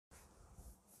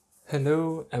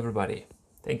Hello everybody,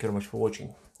 thank you very much for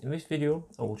watching. In this video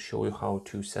I will show you how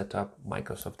to set up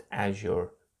Microsoft Azure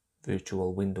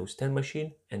virtual Windows 10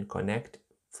 machine and connect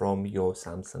from your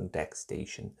Samsung DeX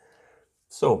station.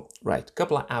 So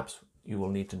couple of apps you will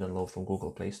need to download from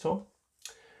Google Play Store.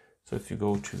 So if you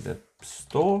go to the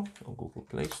store or Google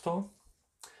Play Store,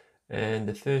 and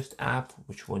the first app,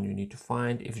 which one you need to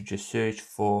find, if you just search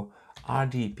for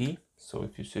RDP, so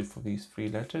if you search for these three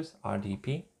letters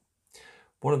RDP,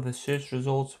 one of the search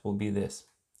results will be this.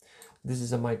 This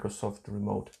is a Microsoft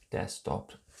Remote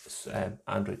Desktop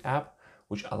Android app,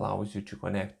 which allows you to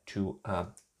connect to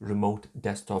remote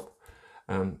desktop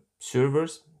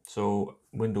servers. So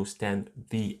Windows 10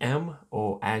 VM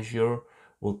or Azure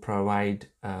will provide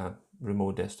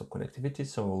remote desktop connectivity.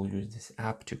 So I'll use this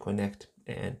app to connect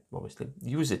and obviously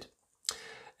use it.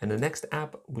 And the next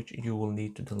app which you will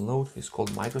need to download is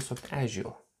called Microsoft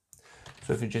Azure.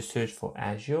 So if you just search for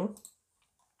Azure,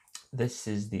 this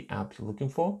is the app you're looking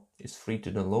for. It's free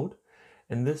to download,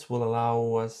 and this will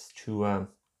allow us to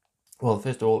well,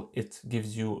 first of all, it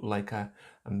gives you like a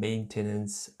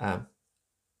maintenance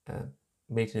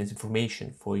maintenance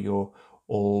information for your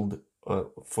all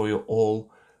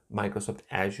Microsoft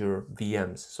Azure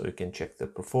VMs, so you can check the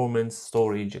performance,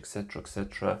 storage,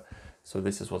 etc. So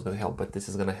this is what's going to help, but this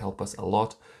is going to help us a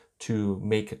lot to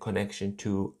make a connection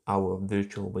to our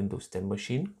virtual Windows 10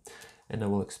 machine, and I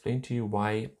will explain to you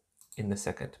why in a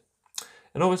second.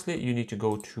 And obviously you need to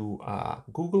go to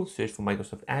Google, search for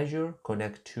Microsoft Azure,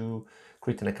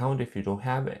 create an account if you don't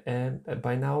have it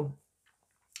by now,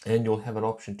 and you'll have an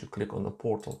option to click on the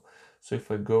portal. So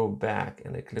if I go back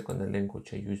and I click on the link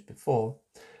which I used before,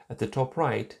 at the top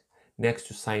right next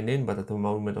to sign in, but at the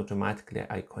moment automatically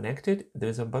I connected,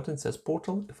 there's a button that says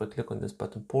portal. If I click on this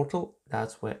button portal,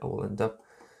 that's where I will end up.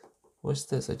 What's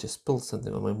this? I just spilled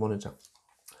something on my monitor.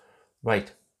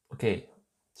 Right, okay.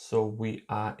 So we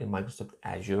are in Microsoft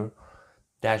Azure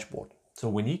dashboard. So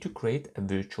we need to create a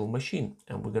virtual machine,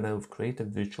 and we're going to create a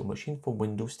virtual machine for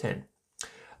Windows 10.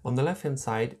 On the left hand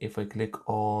side, if I click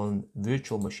on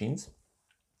virtual machines,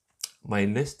 my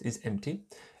list is empty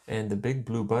and the big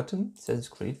blue button says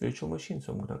create virtual machine.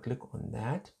 So I'm going to click on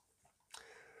that,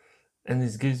 and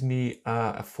this gives me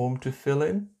a form to fill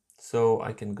in. So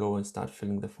I can go and start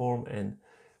filling the form and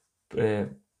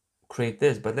create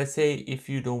this. But let's say if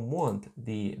you don't want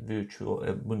the virtual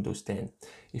Windows 10,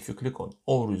 if you click on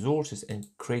all resources and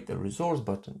create a resource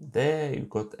button, there you've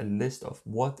got a list of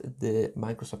what the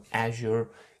Microsoft Azure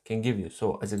can give you.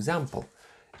 So as example,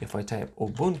 if I type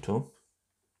Ubuntu,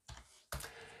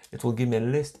 it will give me a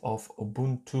list of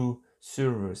Ubuntu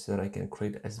servers that I can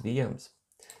create as VMs.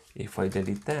 If I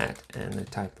delete that and I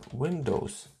type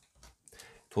Windows,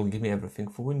 it will give me everything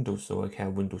for Windows. So I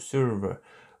have Windows Server,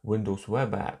 Windows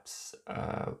Web Apps,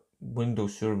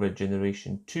 Windows Server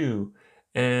Generation 2,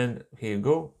 and here you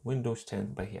go, Windows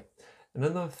 10 by here.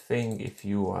 Another thing, if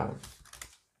you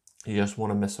just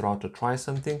want to mess around to try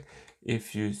something,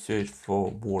 if you search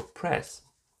for WordPress,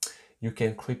 you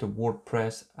can create a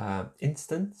WordPress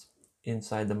instance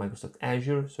inside the Microsoft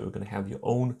Azure. So you're going to have your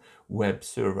own web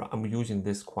server. I'm using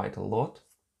this quite a lot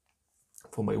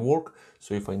for my work.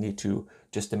 So if I need to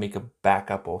just to make a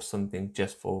backup or something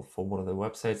just for one of the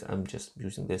websites, I'm just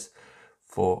using this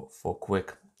for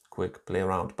quick play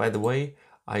around. By the way,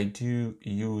 I do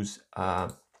use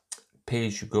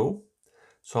pay-as-you-go.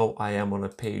 So I am on a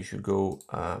pay-as-you-go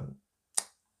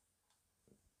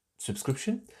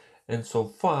subscription, and so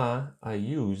far I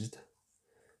used,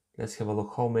 let's have a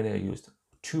look how many I used,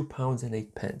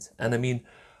 £2.08. And I mean,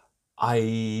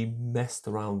 I messed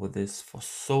around with this for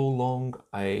so long.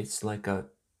 It's like a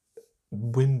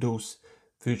Windows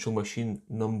virtual machine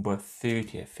number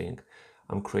 30, I think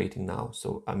I'm creating now.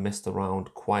 So I messed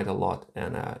around quite a lot,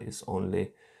 and it's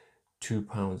only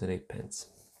 £2.08.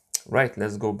 Right,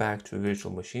 let's go back to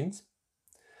virtual machines.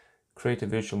 Create a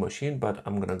virtual machine, but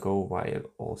I'm gonna go via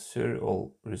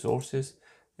all resources,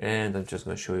 and I'm just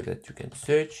gonna show you that you can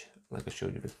search like I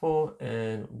showed you before,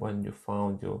 and when you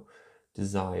found your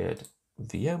desired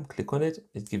VM, click on it.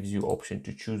 It gives you option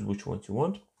to choose which ones you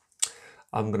want.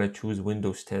 I'm gonna choose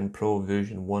Windows 10 Pro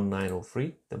version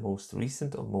 1903, the most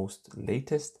recent or most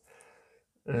latest,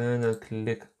 and I'll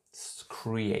click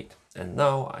create. And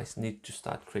now I need to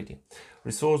start creating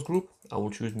resource group. I will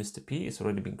choose Mr. P. It's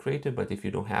already been created, but if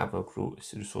you don't have a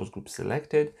resource group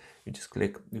selected, you just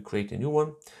click, you create a new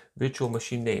one. Virtual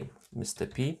machine name,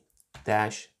 Mr. P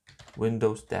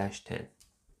Windows 10.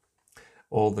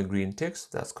 All the green ticks,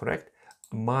 that's correct.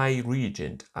 My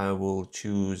region, I will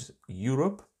choose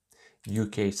Europe,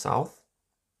 UK South.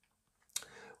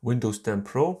 Windows 10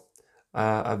 Pro,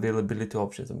 availability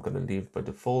options I'm going to leave by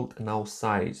default. Now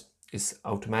size, is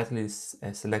automatically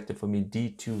selected for me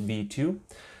D2V2.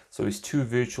 So it's 2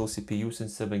 virtual CPUs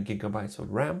and 7 gigabytes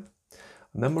of RAM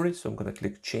memory. So I'm going to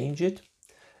click change it.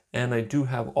 And I do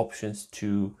have options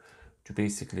to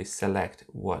basically select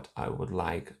what I would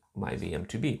like my VM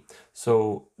to be.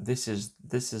 So this is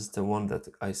the one that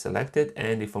I selected,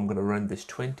 and if I'm going to run this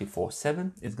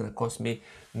 24/7, it's going to cost me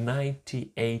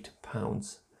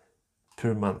 £98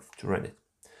 per month to run it.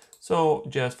 So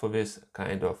just for this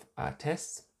kind of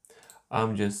tests,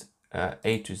 I'm just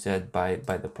A to Z by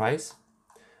the price.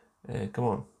 Come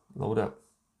on, load up.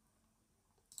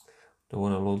 Don't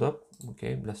want to load up.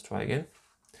 Okay, let's try again.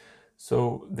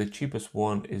 So the cheapest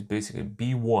one is basically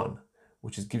B1,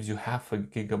 which is gives you half a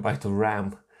gigabyte of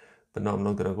RAM. But no, I'm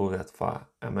not gonna go that far.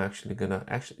 I'm actually gonna,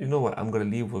 you know what? I'm gonna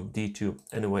leave with D2.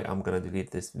 Anyway, I'm gonna delete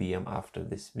this VM after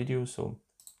this video, so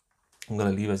I'm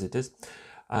gonna leave as it is.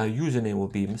 Username will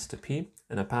be Mr. P,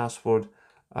 and a password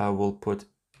will put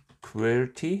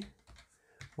QWERTY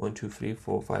 1, 2, 3,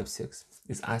 4, 5, 6.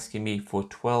 It's asking me for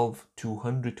 12 to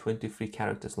 123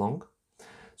 characters long.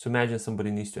 So imagine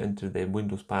somebody needs to enter their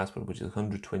Windows password, which is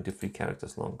 123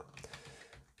 characters long.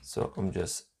 So I'm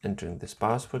just entering this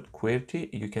password, QWERTY.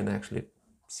 You can actually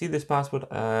see this password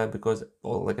because,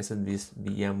 well, like I said, this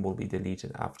VM will be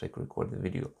deleted after I record the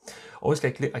video. Always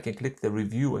I can click the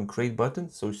review and create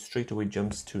button, so straight away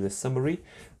jumps to the summary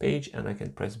page, and I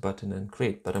can press button and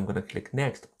create. But I'm going to click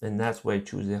next, and that's where I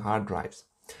choose the hard drives.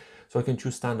 So I can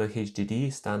choose standard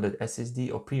HDD, standard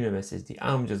SSD, or premium SSD.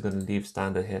 I'm just going to leave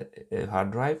standard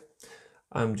hard drive.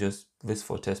 I'm just this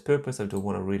for test purpose. I don't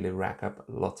want to really rack up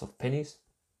lots of pennies.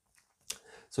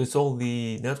 So it's all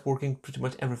the networking, pretty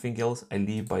much everything else I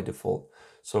leave by default.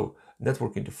 So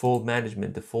networking default,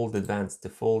 management default, advanced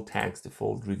default, tags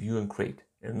default, review and create.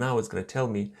 And now it's going to tell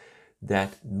me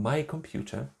that my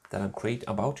computer that I'm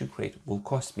about to create will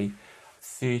cost me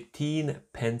 13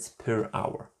 pence per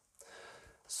hour.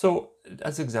 So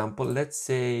as example, let's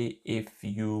say if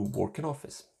you work in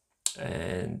office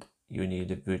and you need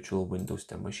a virtual Windows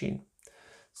 10 machine.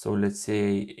 So let's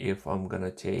say if I'm gonna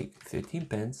take 13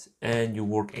 pence and you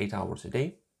work 8 hours a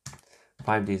day,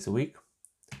 5 days a week,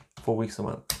 4 weeks a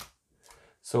month.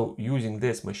 So using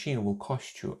this machine will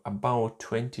cost you about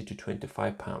 20 to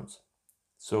 25 pounds.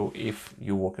 So if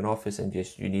you work in office and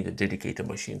just you need a dedicated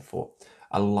machine for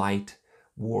a light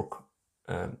work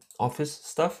office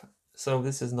stuff, so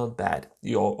this is not bad.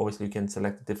 Obviously you can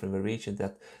select a different variation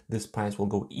that this price will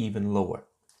go even lower.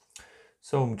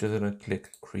 So I'm just gonna click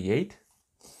create,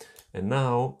 and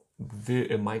now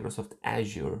Microsoft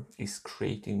Azure is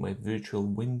creating my virtual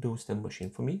Windows 10 machine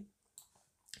for me.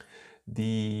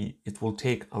 It will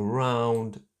take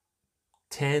around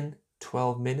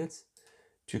 10-12 minutes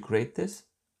to create this.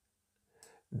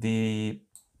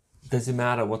 Doesn't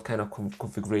matter what kind of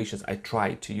configurations I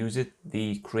try to use it,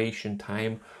 the creation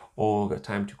time or the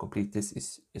time to complete this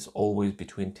is always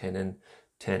between 10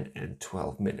 and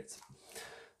 12 minutes.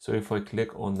 So if I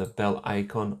click on the bell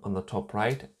icon on the top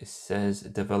right, it says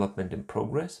development in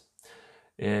progress.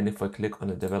 And if I click on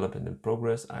the development in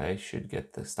progress, I should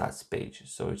get the stats page.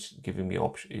 So it's giving me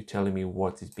option, it's telling me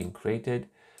what is being created.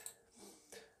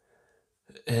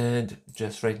 And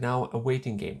just right now, a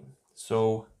waiting game.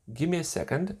 So give me a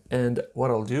second, and what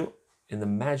I'll do, in the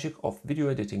magic of video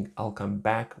editing, I'll come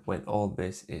back when all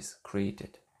this is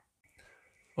created.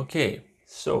 Okay,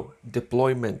 so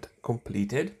deployment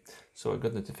completed. So I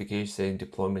got notification saying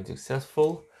deployment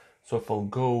successful. So if I'll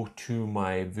go to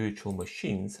my virtual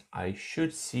machines, I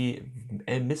should see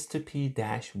a Mr.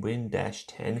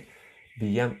 P-Win-10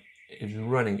 VM is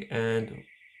running. And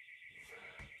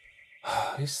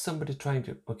is somebody trying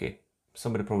to, okay,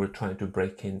 somebody probably trying to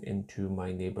break into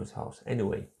my neighbor's house.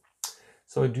 Anyway,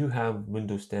 so I do have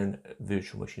Windows 10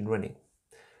 virtual machine running.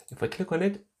 If I click on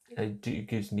it, it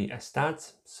gives me a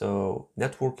stats, so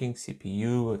networking,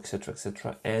 CPU,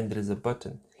 etc., and there is a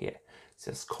button here. It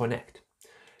says connect.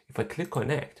 If I click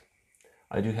connect,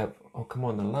 I do have, oh come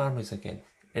on, the alarm is again.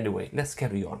 Anyway, let's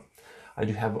carry on. I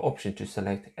do have an option to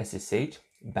select SSH,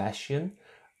 Bastion,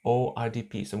 or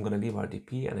RDP. So I'm going to leave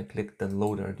RDP and I click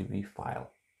download RDP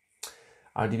file.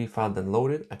 RDP file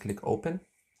downloaded, I click open,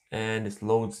 and it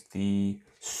loads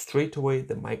straight away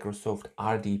the Microsoft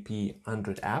RDP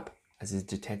 100 app. As it's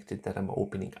detected that I'm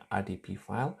opening RDP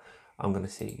file, I'm going to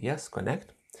say yes,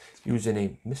 connect.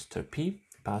 Username Mr. P,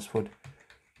 password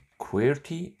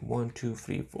QWERTY 1, 2,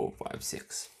 3, 4, 5,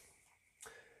 6,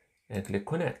 and click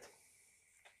connect.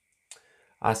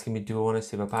 Asking me, do I want to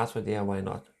save a password? Yeah, why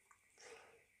not?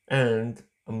 And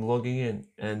I'm logging in,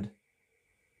 and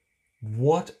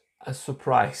what a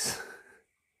surprise.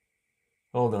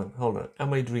 Hold on.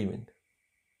 Am I dreaming?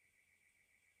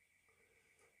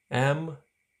 Am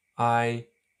I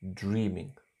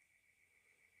dreaming.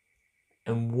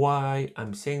 And why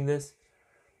I'm saying this,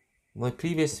 my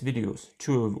previous videos,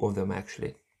 2 of them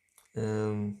actually,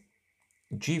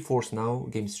 GeForce Now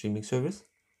game streaming service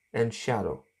and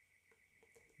Shadow,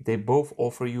 they both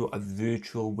offer you a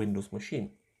virtual Windows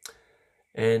machine.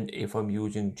 And if I'm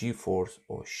using GeForce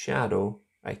or Shadow,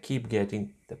 I keep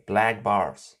getting the black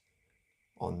bars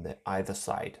on the either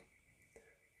side.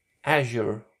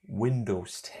 Azure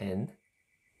Windows 10,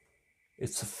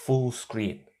 it's a full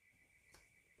screen.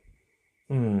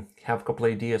 Have a couple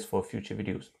ideas for future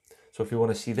videos. So if you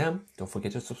want to see them, don't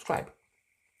forget to subscribe.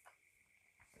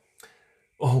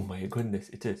 Oh my goodness,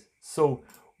 it is. So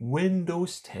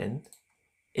Windows 10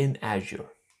 in Azure.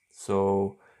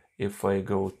 So if I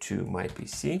go to my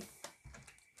PC,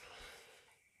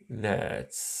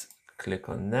 let's click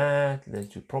on that. Let's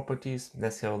do properties.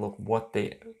 Let's have a look what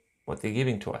they're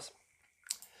giving to us.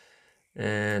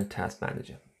 And task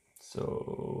manager.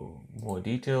 So more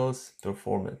details,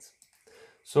 performance.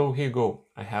 So here you go.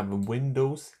 I have a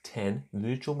Windows 10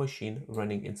 virtual machine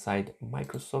running inside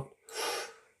Microsoft,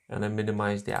 and I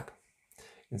minimize the app.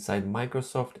 Inside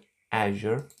Microsoft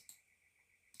Azure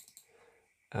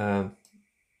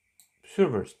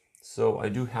servers. So I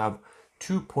do have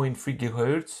 2.3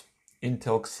 gigahertz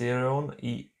Intel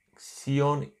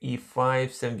Xeon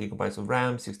E5, 7 gigabytes of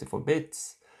RAM, 64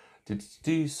 bits.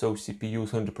 So CPU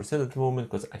is 100% at the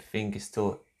moment because I think it's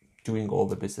still doing all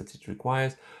the bits that it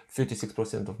requires.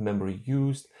 36% of memory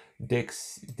used.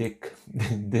 Disk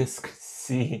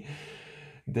C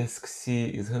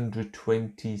is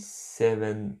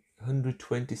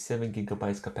 127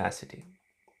 gigabytes capacity.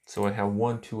 So I have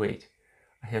 128.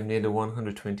 I have nearly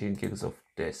 128 gigs of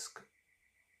disk.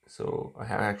 So I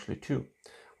have actually 2.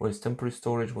 One is temporary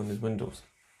storage, one is Windows.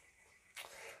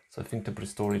 So I think temporary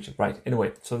storage, right.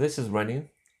 Anyway, so this is running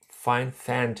fine,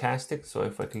 fantastic. So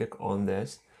if I click on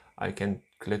this, I can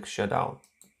click shutdown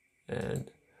and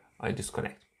I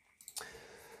disconnect.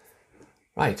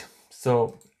 Right,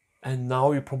 so, and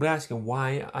now you're probably asking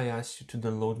why I asked you to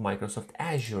download Microsoft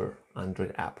Azure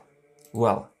Android app.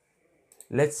 Well,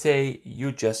 let's say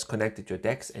you just connected your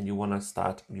DeX and you want to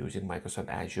start using Microsoft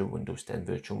Azure Windows 10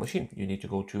 virtual machine. You need to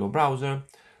go to your browser,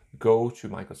 go to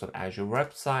Microsoft Azure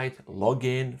website, log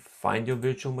in, find your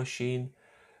virtual machine.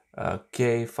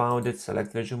 Okay, found it,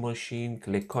 select virtual machine,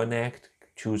 click connect,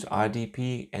 choose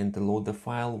RDP and download the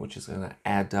file, which is going to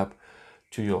add up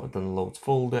to your downloads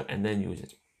folder, and then use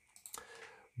it.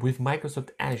 With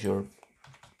Microsoft Azure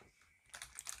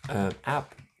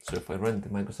app, so if I run the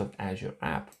Microsoft Azure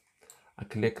app, I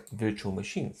click virtual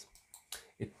machines.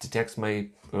 It detects my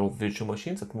virtual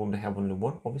machines. At the moment I have only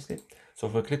one, obviously. So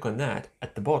if I click on that,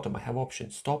 at the bottom I have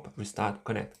options: stop, restart,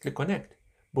 connect. Click connect.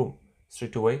 Boom,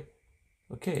 straight away.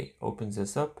 Okay, opens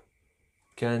this up.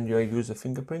 Can you use a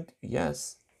fingerprint?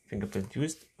 Yes, fingerprint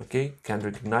used. Okay, can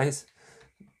recognize.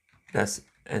 Let's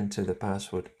enter the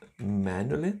password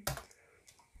manually.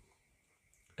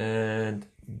 And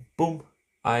boom,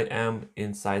 I am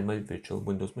inside my virtual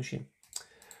Windows machine.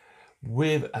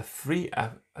 With a free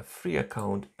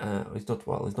account, it's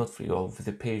not free, or with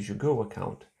the pay-as-you-go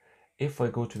account. If I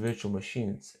go to virtual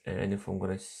machines and if I'm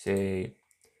gonna say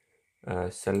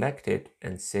select it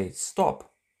and say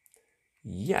stop,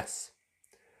 yes.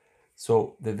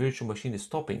 So the virtual machine is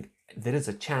stopping. There is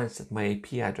a chance that my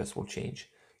IP address will change.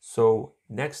 So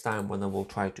next time when I will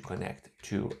try to connect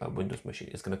to a Windows machine,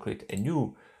 it's going to create a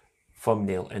new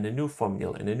thumbnail and a new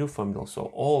thumbnail and a new thumbnail. So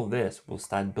all this will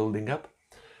start building up.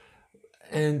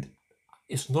 And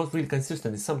it's not really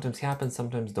consistent. It sometimes happens,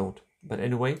 sometimes don't. But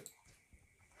anyway,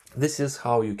 this is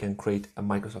how you can create a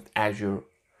Microsoft Azure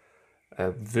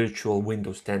virtual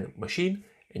Windows 10 machine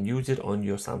and use it on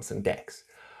your Samsung DeX.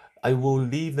 I will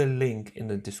leave a link in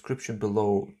the description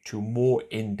below to more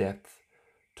in-depth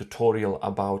tutorial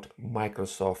about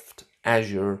Microsoft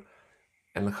Azure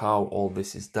and how all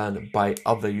this is done by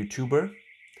other YouTuber.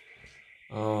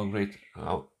 Oh, great.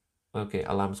 Oh, okay,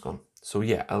 alarm's gone. So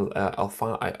yeah,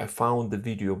 I found the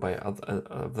video by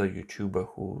other YouTuber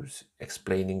who's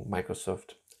explaining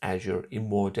Microsoft Azure in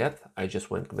more depth. I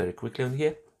just went very quickly on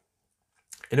here.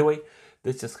 Anyway,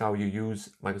 this is how you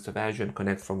use Microsoft Azure and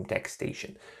connect from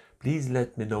DeXstation. Please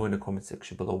let me know in the comment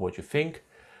section below what you think.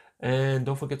 And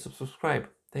don't forget to subscribe.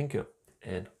 Thank you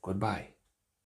and goodbye.